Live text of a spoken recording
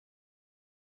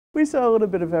We sell a little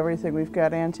bit of everything. We've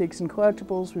got antiques and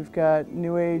collectibles, we've got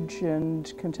new age and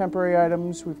contemporary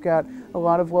items, we've got a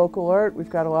lot of local art, we've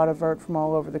got a lot of art from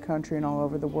all over the country and all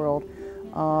over the world.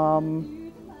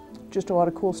 Just a lot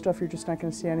of cool stuff you're just not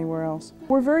going to see anywhere else.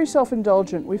 We're very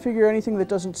self-indulgent. We figure anything that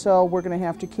doesn't sell we're going to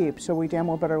have to keep, so we damn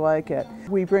well better like it.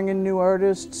 We bring in new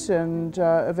artists and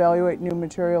evaluate new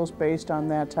materials based on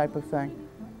that type of thing.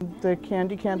 The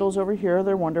candy candles over here,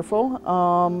 they're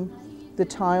wonderful. The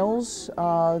tiles,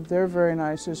 they're very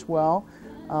nice as well.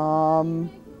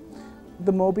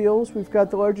 The mobiles, we've got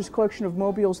the largest collection of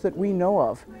mobiles that we know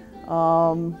of.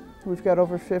 We've got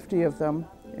over 50 of them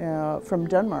from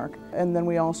Denmark. And then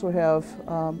we also have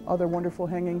other wonderful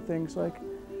hanging things like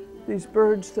these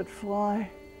birds that fly.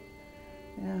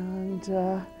 And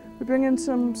we bring in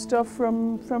some stuff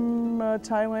from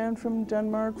Thailand, from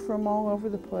Denmark, from all over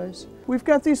the place. We've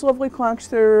got these lovely clocks.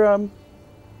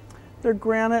 They're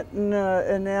granite and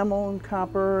enamel and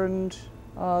copper, and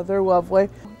they're lovely.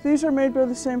 These are made by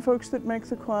the same folks that make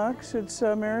the clocks. It's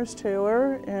Maris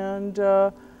Taylor, and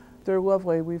they're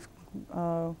lovely. We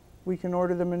can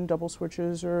order them in double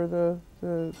switches or the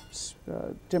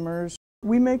dimmers.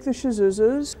 We make the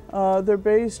shizuzas. They're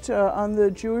based on the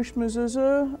Jewish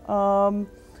mezuzah,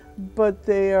 but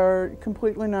they are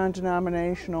completely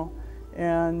non-denominational,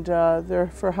 and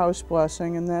they're for house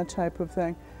blessing and that type of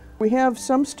thing. We have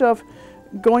some stuff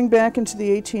going back into the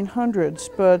 1800s,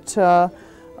 but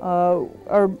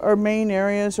our main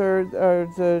areas are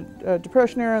the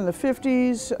Depression era and the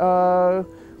 50s.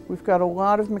 We've got a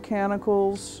lot of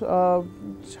mechanicals,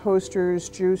 toasters,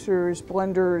 juicers,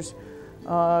 blenders,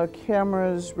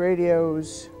 cameras,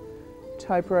 radios,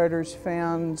 typewriters,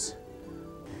 fans.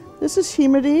 This is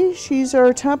Himadi. She's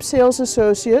our top sales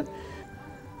associate.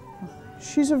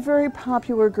 She's a very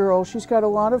popular girl. She's got a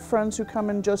lot of friends who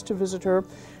come in just to visit her.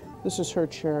 This is her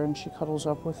chair, and she cuddles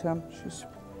up with him.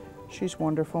 She's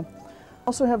wonderful.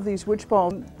 Also have these witch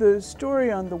balls. The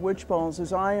story on the witch balls,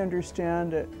 as I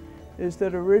understand it, is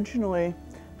that originally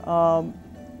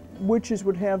witches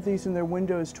would have these in their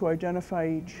windows to identify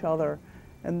each other.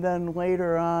 And then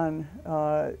later on,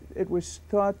 it was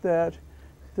thought that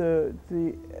the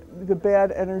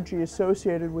bad energy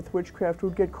associated with witchcraft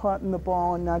would get caught in the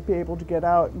ball and not be able to get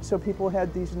out, and so people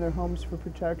had these in their homes for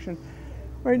protection.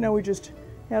 Right now we just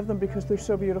have them because they're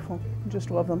so beautiful. We just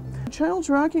love them. The child's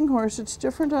rocking horse, it's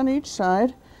different on each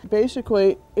side.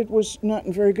 Basically, it was not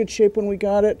in very good shape when we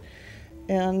got it,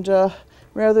 and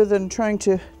rather than trying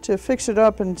to fix it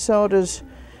up and sell it as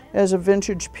a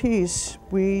vintage piece,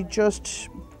 we just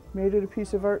made it a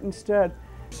piece of art instead.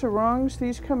 Sarongs,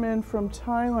 these come in from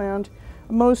Thailand,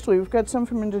 mostly. We've got some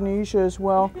from Indonesia as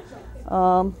well.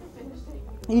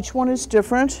 Each one is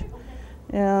different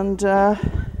and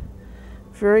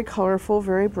very colorful,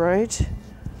 very bright.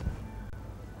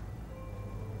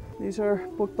 These are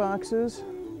book boxes.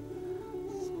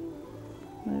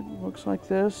 It looks like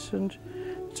this, and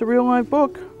it's a real live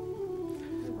book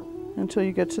until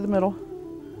you get to the middle.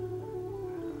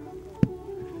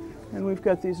 And we've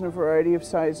got these in a variety of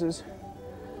sizes.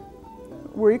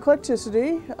 We're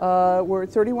Eclecticity. We're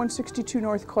at 3162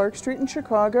 North Clark Street in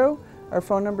Chicago. Our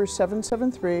phone number is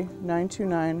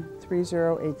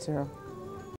 773-929-3080.